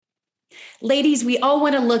ladies, we all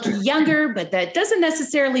want to look younger, but that doesn't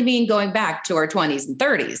necessarily mean going back to our 20s and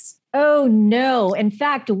 30s. Oh, no. In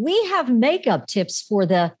fact, we have makeup tips for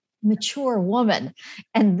the mature woman.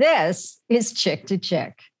 And this is Chick to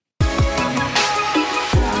Chick.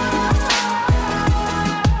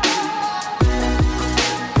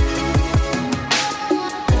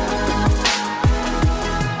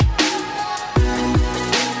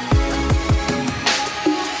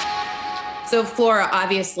 So Flora,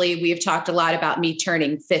 obviously we've talked a lot about me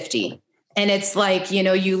turning 50. And it's like,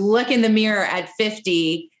 you look in the mirror at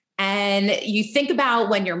 50 and you think about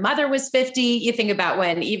when your mother was 50, you think about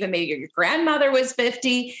when even maybe your grandmother was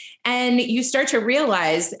 50, and you start to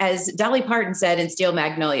realize, as Dolly Parton said in Steel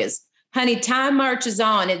Magnolias, honey, time marches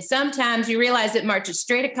on. And sometimes you realize it marches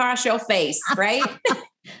straight across your face, right?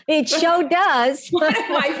 It sure does. One of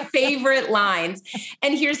my favorite lines.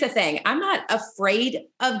 And here's the thing. I'm not afraid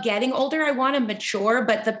of getting older. I want to mature,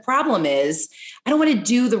 but the problem is I don't want to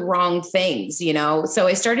do the wrong things, So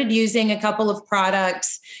I started using a couple of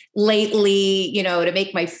products lately, to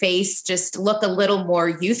make my face just look a little more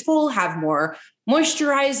youthful, have more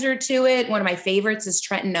moisturizer to it. One of my favorites is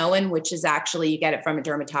Tretinoin, which is actually, you get it from a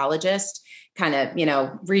dermatologist. Kind of,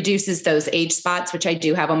 reduces those age spots, which I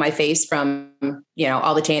do have on my face from,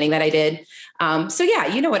 all the tanning that I did. So yeah,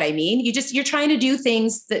 you know what I mean? You're trying to do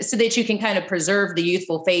things so that you can kind of preserve the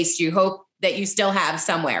youthful face you hope that you still have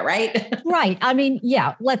somewhere, right? Right. I mean,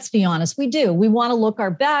 yeah, let's be honest. We do. We want to look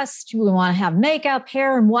our best. We want to have makeup,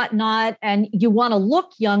 hair and whatnot. And you want to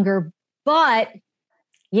look younger, but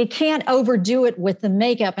you can't overdo it with the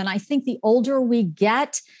makeup. And I think the older we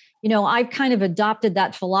get, I've kind of adopted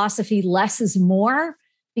that philosophy, less is more,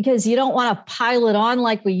 because you don't want to pile it on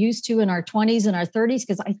like we used to in our 20s and our 30s,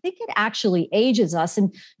 because I think it actually ages us.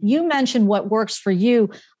 And you mentioned what works for you.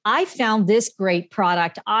 I found this great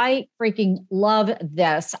product. I freaking love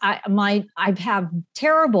this. I have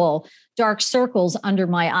terrible dark circles under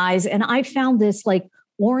my eyes, and I found this like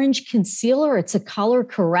orange concealer. It's a color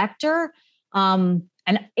corrector.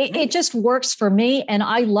 And it just works for me. And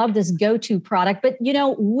I love this go-to product. But,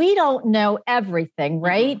 we don't know everything,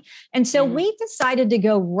 right? Mm-hmm. And so we decided to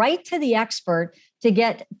go right to the expert to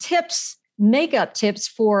get tips, makeup tips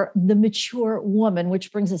for the mature woman,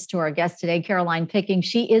 which brings us to our guest today, Caroline Picking.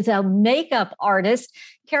 She is a makeup artist.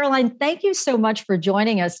 Caroline, thank you so much for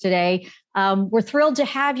joining us today. We're thrilled to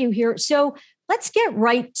have you here. So let's get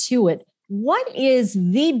right to it. What is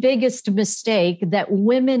the biggest mistake that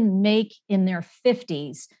women make in their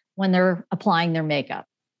 50s when they're applying their makeup?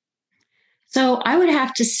 So I would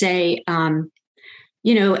have to say,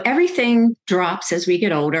 everything drops as we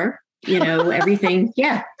get older. Everything,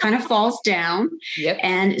 kind of falls down. Yep.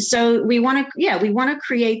 And so we want to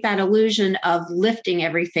create that illusion of lifting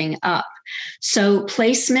everything up. So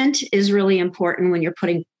placement is really important when you're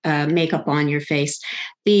putting makeup on your face.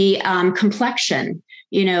 The complexion,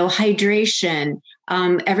 hydration.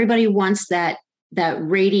 Everybody wants that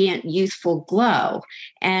radiant, youthful glow.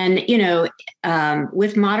 And,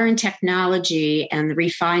 with modern technology and the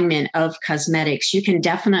refinement of cosmetics, you can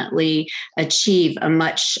definitely achieve a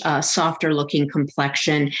much softer looking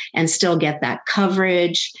complexion and still get that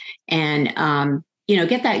coverage and,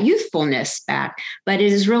 get that youthfulness back. But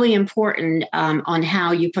it is really important on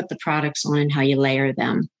how you put the products on and how you layer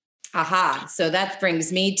them. Aha. So that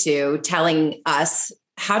brings me to telling us,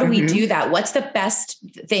 how do we do that? What's the best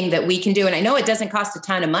thing that we can do? And I know it doesn't cost a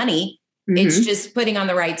ton of money. It's just putting on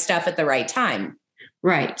the right stuff at the right time.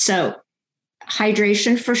 Right. So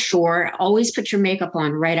hydration for sure. Always put your makeup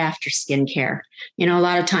on right after skincare. A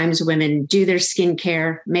lot of times women do their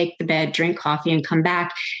skincare, make the bed, drink coffee, and come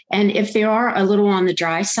back. And if they are a little on the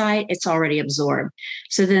dry side, it's already absorbed.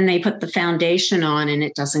 So then they put the foundation on and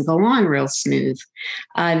it doesn't go on real smooth.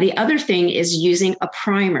 The other thing is using a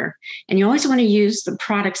primer. And you always want to use the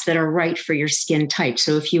products that are right for your skin type.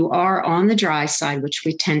 So if you are on the dry side, which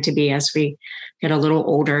we tend to be as we get a little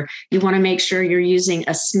older, you want to make sure you're using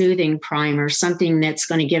a smoothing primer, something that's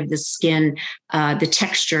going to give the skin the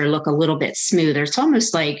texture look a little bit smoother. It's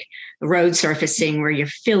almost like road surfacing where you're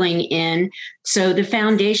filling in. So the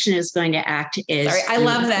foundation is going to act as... Sorry, I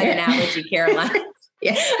love that analogy, Caroline.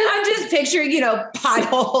 Yeah. I'm just picturing,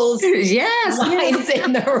 potholes, yes, lines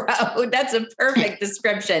in the road. That's a perfect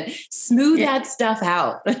description. Smooth that stuff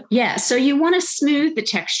out. Yeah. So you want to smooth the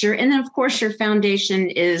texture. And then, of course, your foundation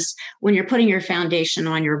is, when you're putting your foundation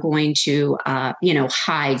on, you're going to,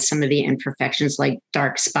 hide some of the imperfections like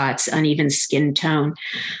dark spots, uneven skin tone.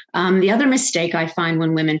 The other mistake I find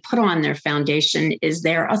when women put on their foundation is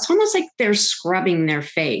it's almost like they're scrubbing their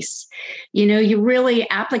face.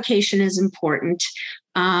 Application is important.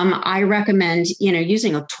 I recommend,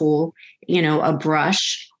 using a tool, a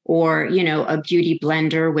brush or, a beauty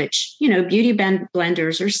blender, which, beauty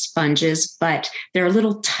blenders are sponges, but they're a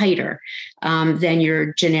little tighter than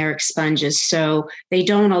your generic sponges. So they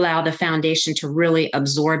don't allow the foundation to really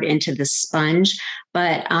absorb into the sponge.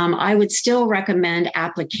 But I would still recommend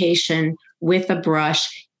application with a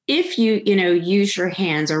brush. If you use your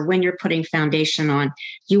hands, or when you're putting foundation on,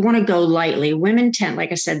 you want to go lightly. Women tend,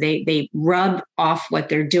 like I said, they rub off what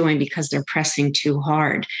they're doing because they're pressing too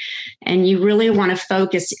hard. And you really want to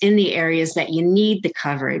focus in the areas that you need the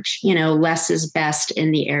coverage. Less is best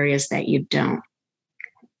in the areas that you don't.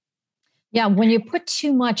 Yeah, when you put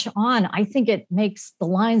too much on, I think it makes the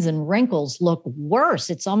lines and wrinkles look worse.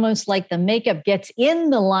 It's almost like the makeup gets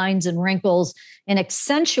in the lines and wrinkles and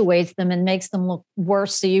accentuates them and makes them look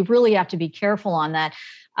worse. So you really have to be careful on that.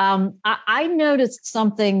 I noticed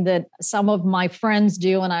something that some of my friends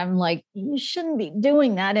do, and I'm like, you shouldn't be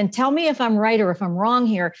doing that. And tell me if I'm right or if I'm wrong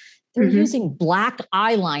here. They're using black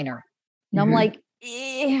eyeliner. And I'm like,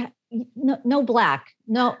 no black.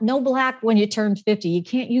 No black when you turn 50. You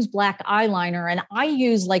can't use black eyeliner. And I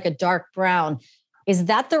use like a dark brown. Is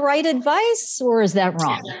that the right advice or is that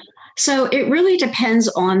wrong? So it really depends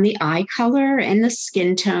on the eye color and the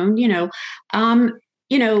skin tone.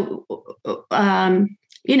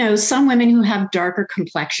 Some women who have darker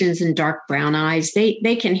complexions and dark brown eyes,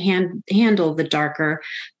 they can handle the darker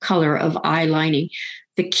color of eyelining.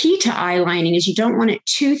 The key to eyelining is you don't want it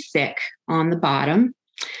too thick on the bottom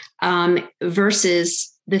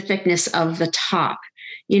versus the thickness of the top.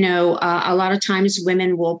 A lot of times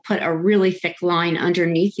women will put a really thick line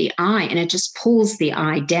underneath the eye and it just pulls the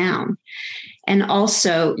eye down. And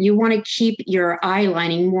also you want to keep your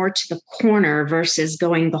eyelining more to the corner versus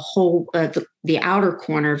going the whole, the outer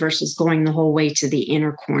corner versus going the whole way to the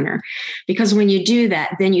inner corner. Because when you do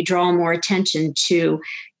that, then you draw more attention to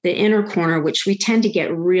the inner corner, which we tend to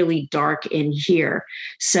get really dark in here.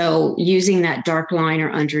 So using that dark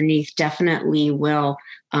liner underneath definitely will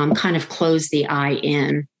kind of close the eye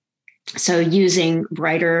in. So using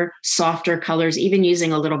brighter, softer colors, even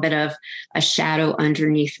using a little bit of a shadow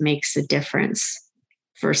underneath makes a difference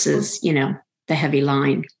versus, the heavy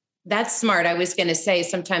line. That's smart. I was going to say,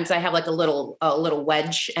 sometimes I have like a little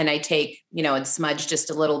wedge and I take, and smudge just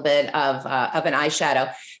a little bit of an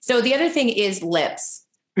eyeshadow. So the other thing is lips.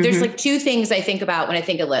 There's like two things I think about when I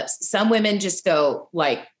think of lips. Some women just go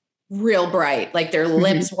like real bright, like their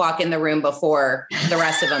lips walk in the room before the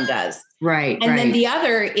rest of them does. Right. And then the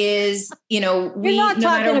other is, You're not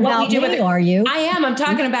talking about me, are you? I am. I'm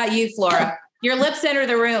talking about you, Flora. Your lips enter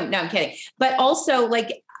the room. No, I'm kidding. But also,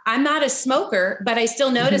 like, I'm not a smoker, but I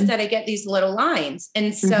still notice that I get these little lines.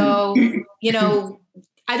 And so,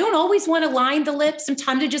 I don't always want to line the lips.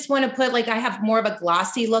 Sometimes I just want to put, like, I have more of a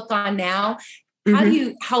glossy look on now. How do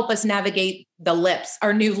you help us navigate the lips,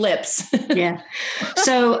 our new lips? Yeah.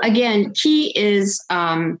 So again, key is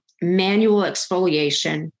manual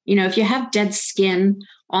exfoliation. If you have dead skin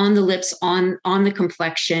on the lips, on the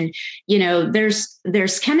complexion,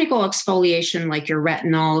 there's chemical exfoliation like your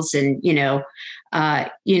retinols and,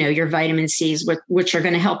 your vitamin C's, which are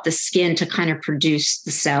going to help the skin to kind of produce the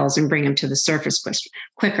cells and bring them to the surface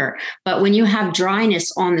quicker. But when you have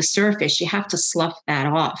dryness on the surface, you have to slough that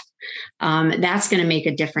off. That's going to make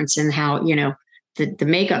a difference in how, the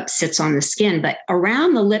makeup sits on the skin. But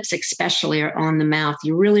around the lips, especially, or on the mouth,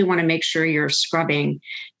 you really want to make sure you're scrubbing,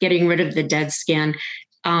 getting rid of the dead skin.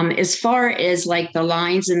 As far as like the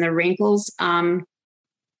lines and the wrinkles,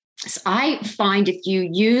 I find if you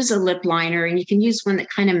use a lip liner, and you can use one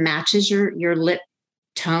that kind of matches your lip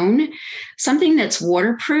tone, something that's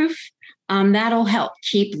waterproof, that'll help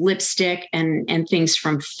keep lipstick and things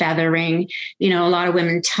from feathering. A lot of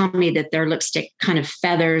women tell me that their lipstick kind of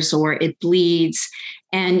feathers or it bleeds.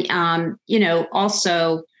 And,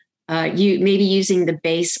 also you maybe using the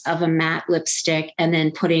base of a matte lipstick and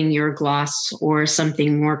then putting your gloss or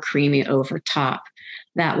something more creamy over top.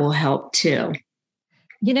 That will help too.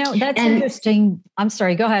 That's interesting. I'm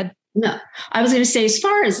sorry, go ahead. No, I was going to say, as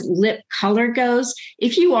far as lip color goes,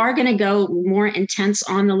 if you are going to go more intense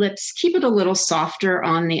on the lips, keep it a little softer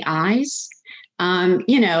on the eyes.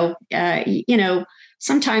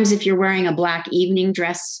 Sometimes if you're wearing a black evening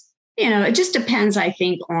dress, it just depends, I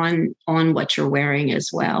think, on what you're wearing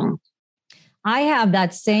as well. I have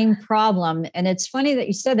that same problem. And it's funny that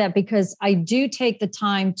you said that because I do take the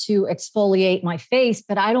time to exfoliate my face,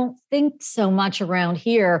 but I don't think so much around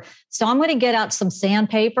here. So I'm going to get out some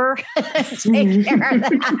sandpaper and take care of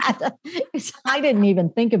that. I didn't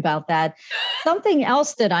even think about that. Something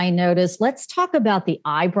else that I noticed, let's talk about the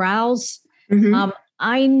eyebrows.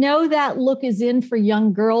 I know that look is in for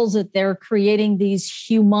young girls, that they're creating these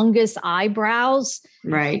humongous eyebrows.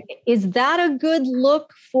 Right. Is that a good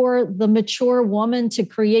look for the mature woman, to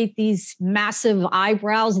create these massive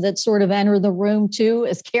eyebrows that sort of enter the room too,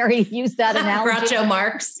 as Carrie used that analogy? Groucho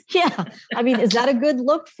Marx. Yeah. I mean, is that a good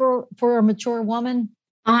look for a mature woman?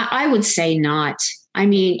 I would say not. I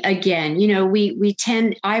mean, again, we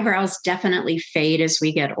tend, eyebrows definitely fade as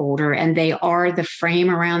we get older, and they are the frame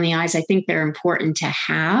around the eyes. I think they're important to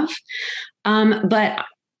have. But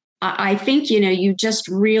I think, you just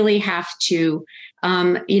really have to,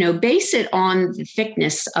 base it on the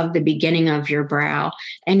thickness of the beginning of your brow.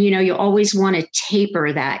 And, you always want to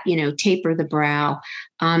taper that, taper the brow.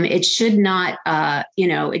 It should not,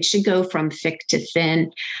 it should go from thick to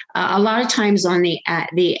thin. A lot of times on the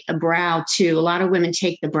brow too, a lot of women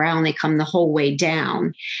take the brow and they come the whole way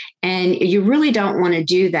down. And you really don't want to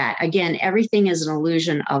do that. Again, everything is an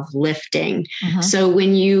illusion of lifting. Uh-huh. So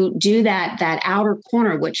when you do that outer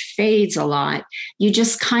corner, which fades a lot, you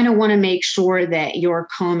just kind of want to make sure that you're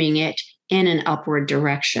combing it in an upward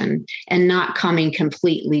direction and not coming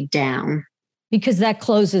completely down. Because that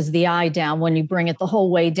closes the eye down when you bring it the whole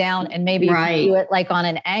way down. And maybe if you do it like on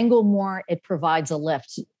an angle more, it provides a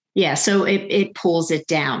lift. Yeah, so it pulls it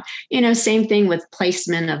down. Same thing with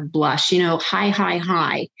placement of blush,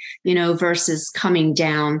 high, versus coming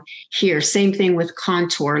down here. Same thing with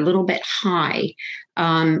contour, a little bit high.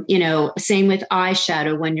 Same with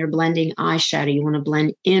eyeshadow. When you're blending eyeshadow, you want to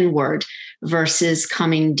blend inward versus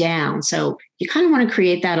coming down. So you kind of want to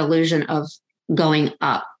create that illusion of going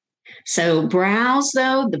up. So brows,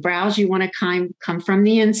 though, the brows you want to come from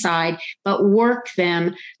the inside, but work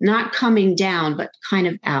them, not coming down, but kind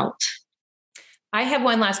of out. I have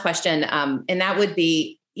one last question. And that would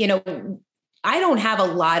be, I don't have a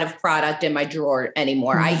lot of product in my drawer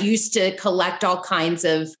anymore. Mm-hmm. I used to collect all kinds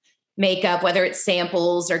of makeup, whether it's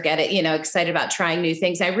samples or get it, excited about trying new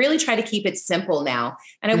things. I really try to keep it simple now.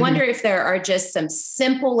 And I wonder if there are just some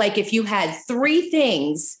simple, like if you had 3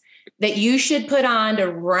 things that you should put on to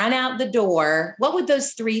run out the door, what would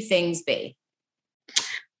those 3 things be?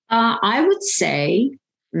 I would say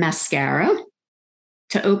mascara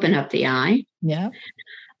to open up the eye. Yeah.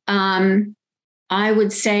 I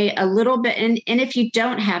would say a little bit, and if you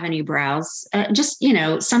don't have any brows, just,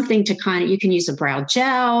 something to you can use a brow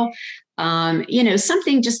gel,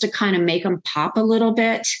 something just to kind of make them pop a little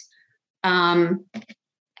bit. And,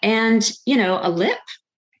 a lip.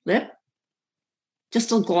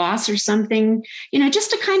 Just a gloss or something,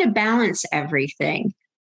 just to kind of balance everything.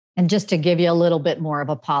 And just to give you a little bit more of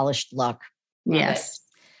a polished look. Yes.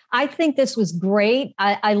 I think this was great.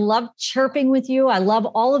 I love chirping with you. I love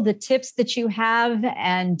all of the tips that you have.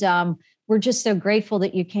 And we're just so grateful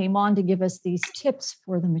that you came on to give us these tips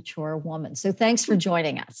for the mature woman. So thanks for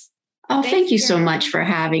joining us. Oh, thank you so much for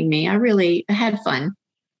having me. I really had fun.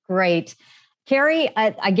 Great. Carrie,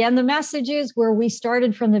 again, the message is where we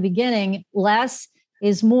started from the beginning: less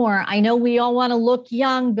is more. I know we all want to look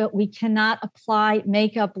young, but we cannot apply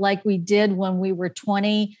makeup like we did when we were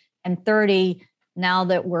 20 and 30, now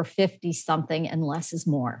that we're 50 something, and less is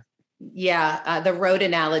more. Yeah. The road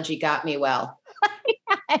analogy got me well.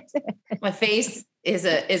 My face is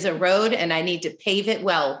a road, and I need to pave it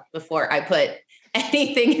well before I put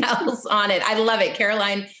anything else on it. I love it.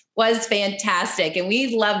 Caroline was fantastic. And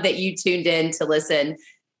we love that you tuned in to listen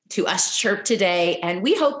to us chirp today. And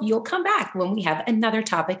we hope you'll come back when we have another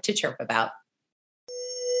topic to chirp about.